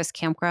service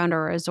campground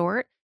or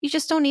resort, you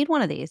just don't need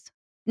one of these.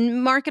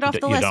 Mark it off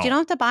the list. You don't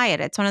have to buy it.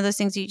 It's one of those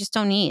things you just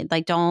don't need.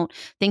 Don't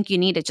think you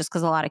need it just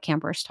because a lot of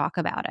campers talk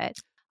about it.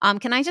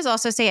 Can I just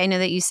also say, I know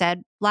that you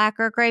said black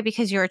or gray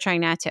because you were trying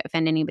not to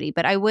offend anybody,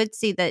 but I would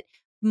say that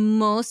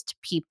most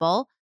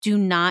people do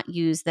not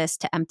use this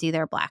to empty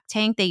their black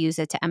tank. They use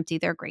it to empty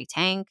their gray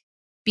tank,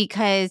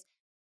 because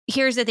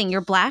here's the thing.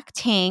 Your black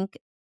tank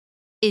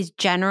is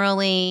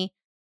generally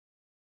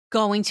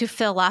going to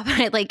fill up.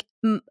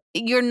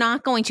 You're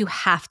not going to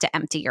have to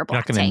empty your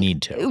black tank. You're not going to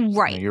need to.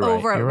 Right. You're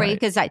right.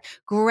 Because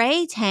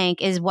gray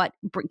tank is what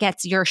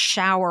gets your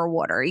shower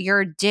water,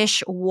 your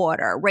dish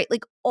water, right?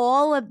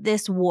 All of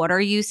this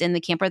water use in the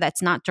camper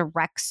that's not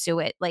direct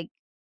sewage,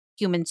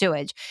 human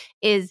sewage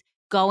is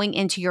going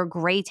into your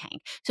gray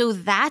tank. So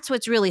that's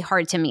what's really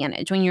hard to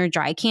manage when you're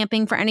dry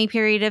camping for any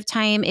period of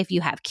time, if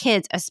you have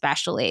kids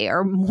especially,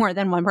 or more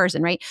than one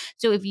person, right?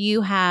 So if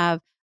you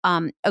have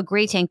a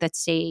gray tank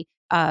that's, say,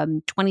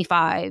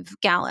 25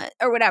 gallon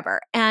or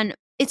whatever, and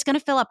it's going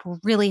to fill up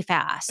really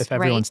fast. If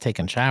everyone's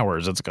taking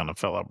showers, it's going to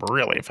fill up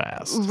really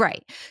fast.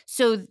 Right.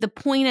 So the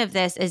point of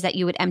this is that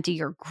you would empty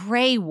your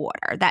gray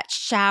water, that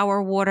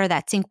shower water,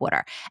 that sink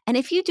water. And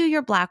if you do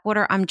your black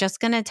water, I'm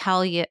just going to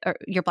tell you, or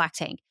your black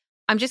tank,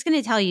 I'm just going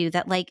to tell you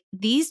that like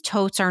these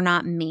totes are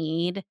not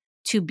made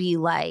to be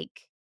like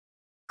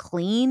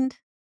cleaned,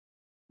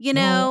 you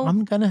know? No,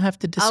 I'm going to have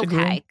to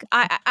disagree. Okay.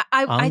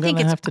 I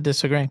think it's... have to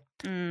disagree.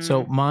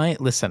 So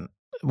listen,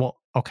 well,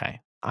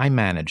 okay. I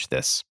manage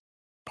this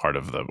part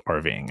of the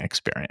RVing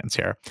experience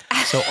here.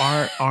 So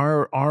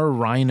our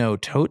Rhino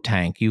tote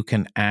tank, you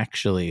can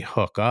actually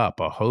hook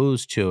up a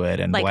hose to it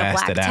and like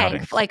blast it out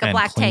and like a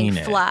black tank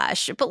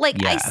flush. But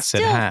like, yes, I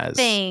still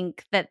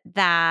think that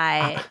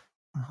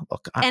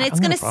look, and it's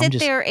going to sit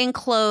there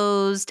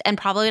enclosed and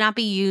probably not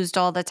be used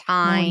all the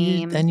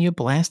time. Then you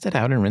blast it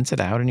out and rinse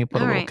it out and you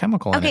put a little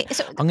chemical in it.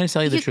 So I'm going to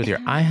tell you the truth here.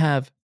 I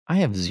have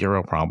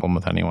zero problem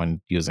with anyone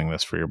using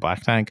this for your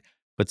black tank,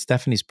 but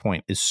Stephanie's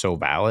point is so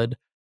valid.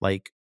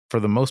 Like, for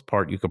the most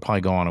part, you could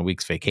probably go on a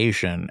week's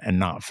vacation and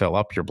not fill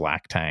up your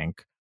black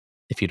tank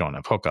if you don't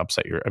have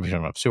if you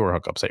don't have sewer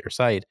hookups at your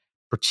site,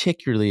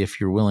 particularly if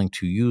you're willing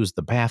to use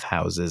the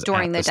bathhouses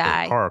during at the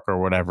state park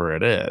or whatever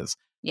it is.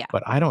 Yeah.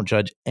 But I don't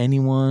judge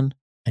anyone,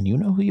 and you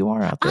know who you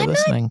are out there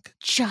listening. Not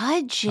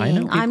judging. I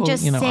know people, I'm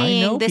just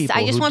saying this.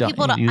 I just want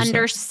people to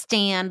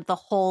understand it. the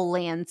whole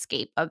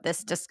landscape of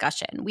this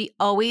discussion. We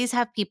always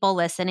have people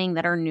listening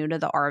that are new to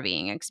the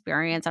RVing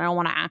experience, and I don't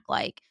want to act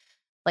like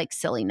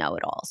silly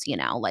know-it-alls,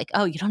 like,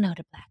 oh, you don't know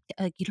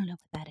you don't know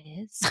what that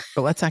is.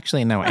 But let's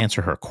actually now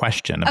answer her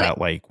question about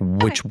like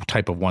which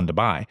type of one to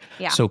buy.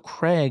 Yeah. So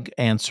Craig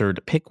answered,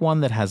 pick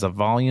one that has a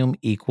volume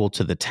equal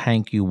to the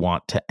tank you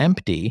want to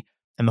empty.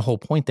 And the whole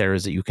point there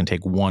is that you can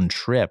take one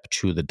trip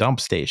to the dump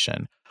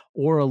station,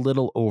 or a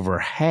little over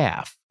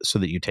half, so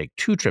that you take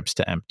 2 trips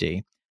to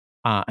empty.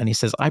 And he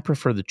says, I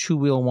prefer the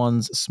 2-wheel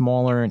ones,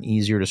 smaller and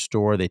easier to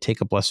store. They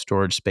take up less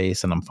storage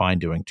space, and I'm fine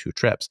doing 2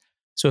 trips.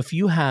 So if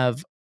you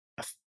have,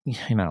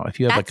 if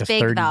you have That's like a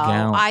big, 30 though.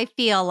 gallon, I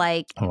feel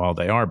like, well,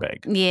 they are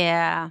big.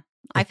 Yeah.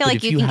 I feel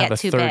like you can get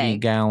too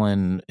big.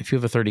 If you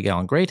have a 30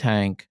 gallon gray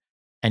tank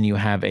and you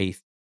have a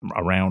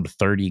around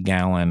 30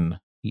 gallon,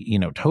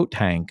 tote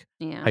tank,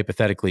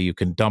 hypothetically, you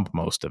can dump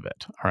most of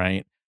it. All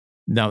right.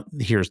 Now,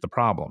 here's the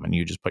problem, and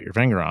you just put your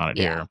finger on it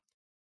here.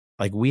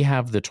 Like, we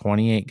have the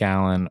 28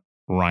 gallon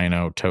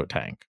Rhino tote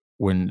tank.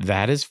 When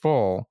that is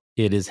full,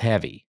 it is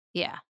heavy.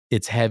 Yeah.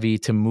 It's heavy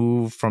to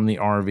move from the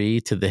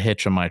RV to the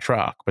hitch of my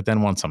truck. But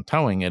then once I'm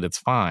towing it, it's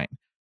fine.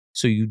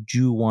 So you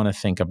do want to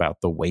think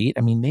about the weight.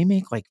 I mean, they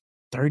make like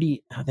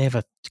 30, they have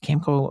a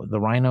Camco, the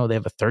Rhino, they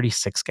have a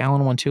 36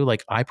 gallon one too.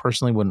 Like, I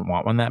personally wouldn't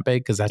want one that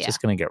big because that's just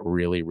going to get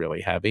really,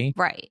 really heavy.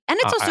 Right. And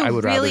it's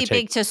also really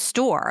big to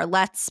store.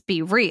 Let's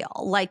be real.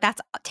 Like, that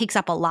takes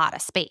up a lot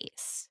of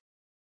space.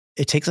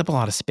 It takes up a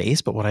lot of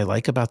space. But what I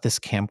like about this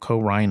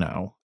Camco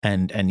Rhino,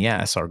 and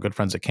yes, our good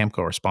friends at Camco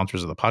are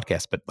sponsors of the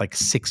podcast, but like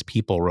 6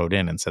 people wrote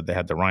in and said they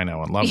had the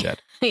Rhino and loved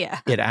it.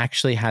 Yeah. It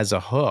actually has a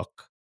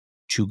hook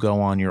to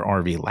go on your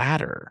RV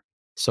ladder.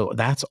 So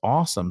that's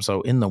awesome.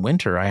 So in the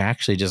winter, I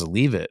actually just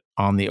leave it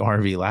on the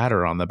RV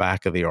ladder on the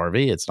back of the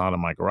RV. It's not in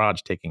my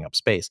garage taking up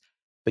space.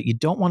 But you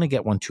don't want to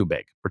get one too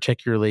big,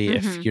 particularly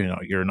if you're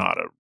not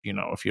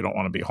if you don't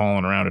want to be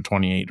hauling around a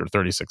 28 or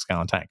 36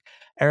 gallon tank.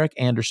 Eric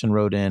Anderson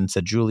wrote in,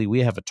 said, Julie,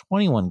 we have a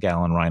 21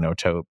 gallon Rhino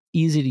tote.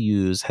 Easy to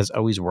use, has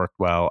always worked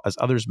well. As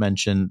others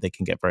mentioned, they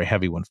can get very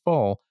heavy when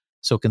full.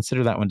 So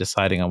consider that when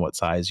deciding on what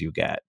size you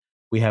get.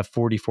 We have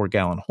 44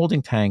 gallon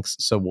holding tanks,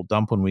 so we'll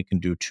dump when we can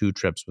do 2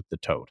 trips with the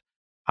tote.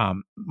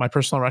 My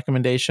personal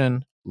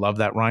recommendation, love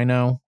that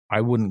Rhino.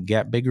 I wouldn't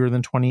get bigger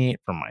than 28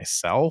 for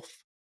myself.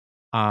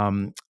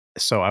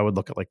 So I would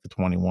look at like the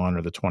 21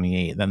 or the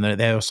 28. Then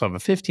they also have a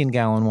 15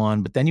 gallon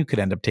one, but then you could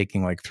end up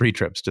taking like 3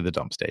 trips to the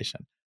dump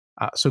station.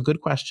 So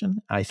good question.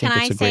 I think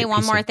Can I say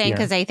one more thing?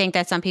 Because I think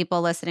that some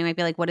people listening might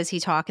be like, what is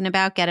he talking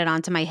about? Get it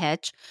onto my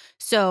hitch.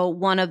 So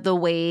one of the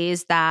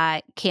ways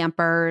that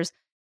campers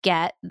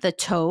get the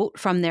tote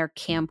from their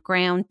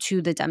campground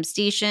to the dump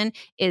station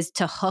is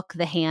to hook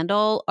the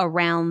handle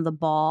around the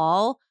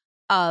ball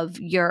of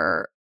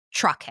your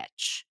truck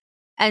hitch.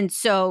 And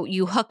so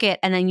you hook it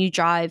and then you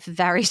drive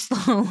very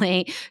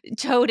slowly,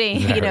 towing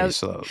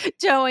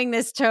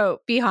this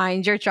tote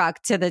behind your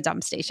truck to the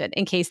dump station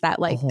in case that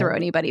threw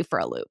anybody for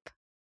a loop.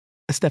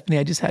 Stephanie,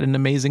 I just had an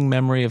amazing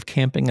memory of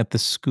camping at the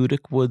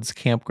Schoodic Woods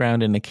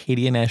campground in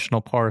Acadia National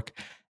Park.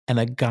 And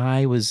a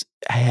guy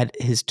had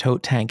his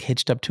tote tank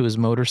hitched up to his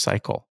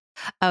motorcycle.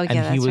 Oh, yeah,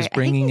 and he was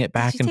bringing it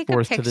back and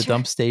forth to the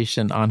dump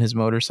station on his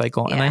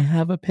motorcycle. Yeah. And I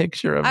have a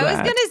picture of that. I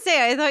was going to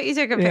say, I thought you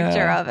took a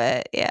picture of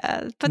it.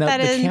 Yeah. Put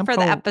that in for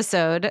the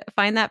episode.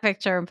 Find that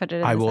picture and put it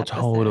in I this will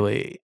episode.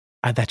 totally.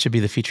 That should be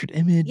the featured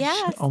image.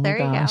 Yes, Oh my there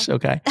you go. gosh.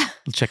 Okay.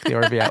 Check the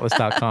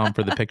RVAtlas.com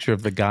for the picture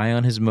of the guy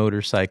on his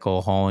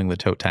motorcycle hauling the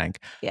tote tank.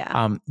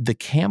 Yeah. The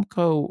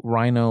Camco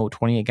Rhino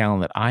 28 gallon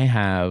that I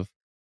have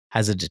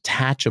has a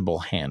detachable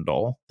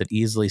handle that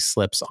easily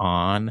slips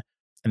on,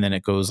 and then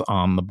it goes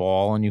on the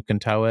ball and you can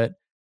tow it.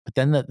 But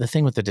then the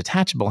thing with the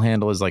detachable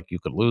handle is like you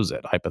could lose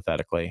it,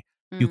 hypothetically.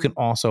 You can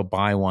also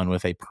buy one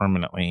with a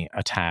permanently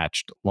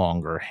attached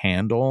longer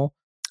handle.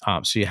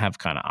 So you have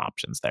kind of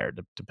options there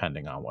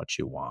depending on what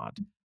you want.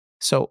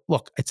 So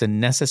look, it's a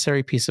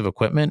necessary piece of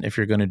equipment if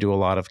you're going to do a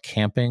lot of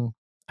camping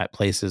at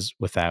places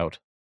without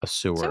a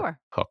sewer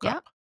hookup.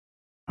 Yep.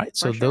 All right.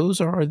 So those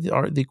are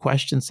the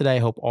questions today. I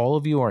hope all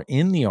of you are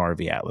in the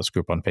RV Atlas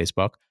group on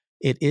Facebook.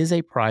 It is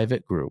a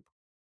private group.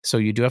 So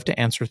you do have to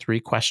answer 3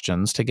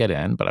 questions to get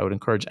in, but I would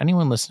encourage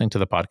anyone listening to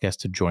the podcast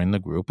to join the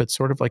group. It's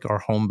sort of like our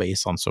home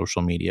base on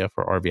social media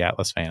for RV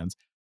Atlas fans.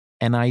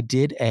 And I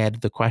did add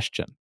the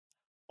question,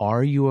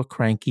 are you a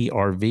cranky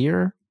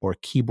RVer or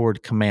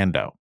keyboard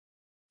commando?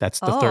 That's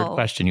the third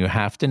question. You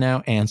have to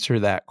now answer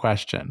that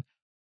question.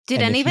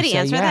 Did anybody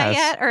answer that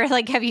yet? Or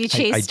like, have you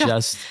chased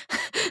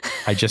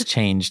I just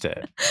changed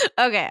it.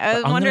 Okay. I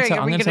was wondering if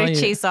we're going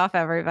to chase off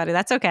everybody.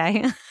 That's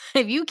okay.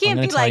 If you can't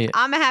be like,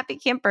 I'm a happy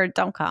camper,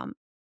 don't come.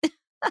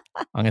 I'm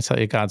going to tell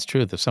you God's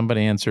truth. If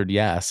somebody answered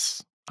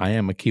yes, I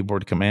am a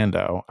keyboard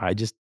commando.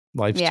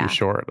 Life's too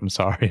short. I'm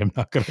sorry. I'm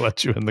not going to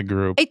let you in the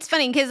group. It's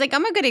funny because like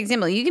I'm a good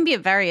example. You can be a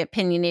very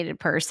opinionated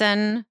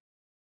person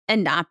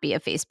and not be a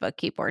Facebook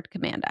keyboard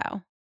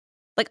commando.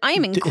 Like I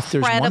am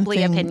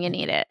incredibly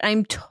opinionated.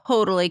 I'm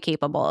totally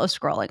capable of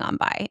scrolling on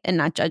by and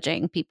not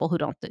judging people who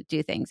don't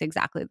do things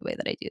exactly the way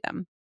that I do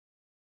them.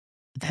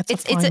 That's a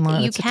fine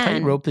line. It's a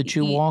tightrope that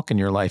you walk in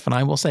your life. And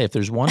I will say, if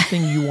there's one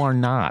thing you are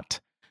not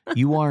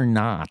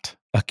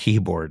a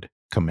keyboard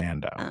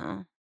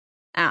commando.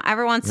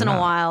 Every once in a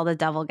while, the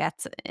devil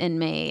gets in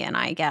me and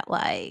I get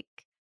like,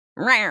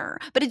 rare.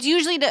 But it's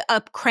usually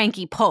a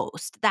cranky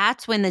post.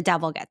 That's when the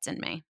devil gets in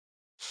me.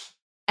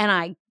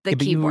 And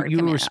keyboard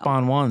commando. You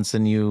respond once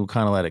and you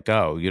kind of let it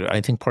go. I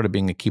think part of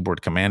being a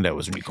keyboard commando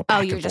is when you go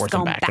back and forth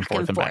and back and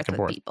forth and back and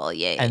forth. People.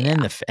 Yeah, and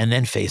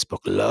then Facebook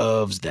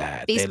loves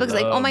that. Facebook's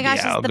like, oh my gosh,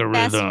 it's the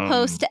best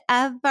post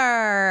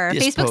ever.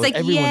 Facebook's like,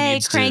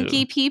 yay,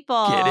 cranky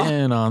people. Get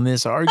in on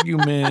this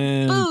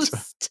argument.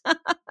 Boost.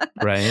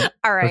 Right?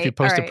 All right. Or if you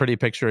post a pretty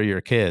picture of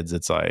your kids,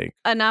 it's like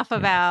enough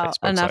about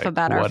our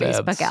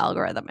Facebook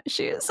algorithm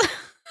issues.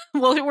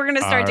 Well, we're going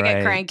to start to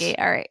get cranky.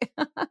 All right.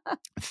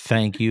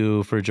 Thank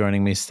you for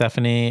joining me,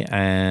 Stephanie.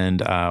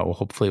 And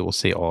hopefully we'll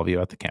see all of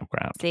you at the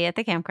campground. See you at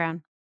the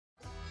campground.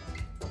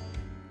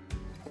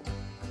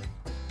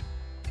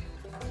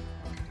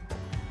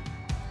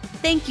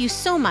 Thank you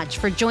so much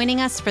for joining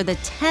us for the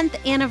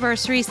 10th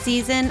anniversary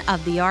season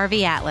of the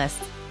RV Atlas.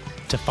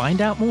 To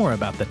find out more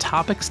about the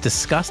topics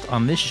discussed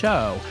on this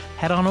show,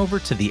 head on over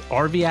to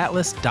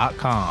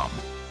theRVAtlas.com.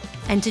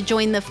 And to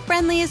join the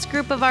friendliest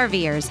group of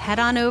RVers, head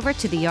on over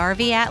to the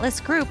RV Atlas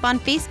group on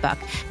Facebook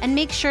and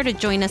make sure to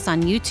join us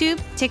on YouTube,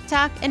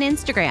 TikTok, and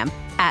Instagram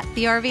at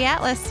the RV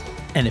Atlas.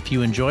 And if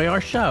you enjoy our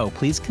show,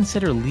 please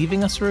consider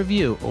leaving us a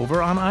review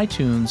over on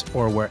iTunes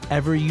or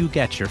wherever you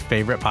get your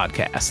favorite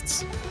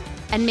podcasts.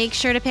 And make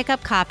sure to pick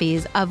up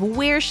copies of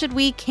Where Should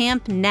We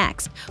Camp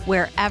Next,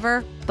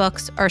 wherever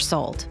books are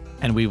sold.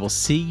 And we will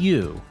see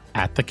you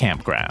at the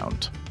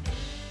campground.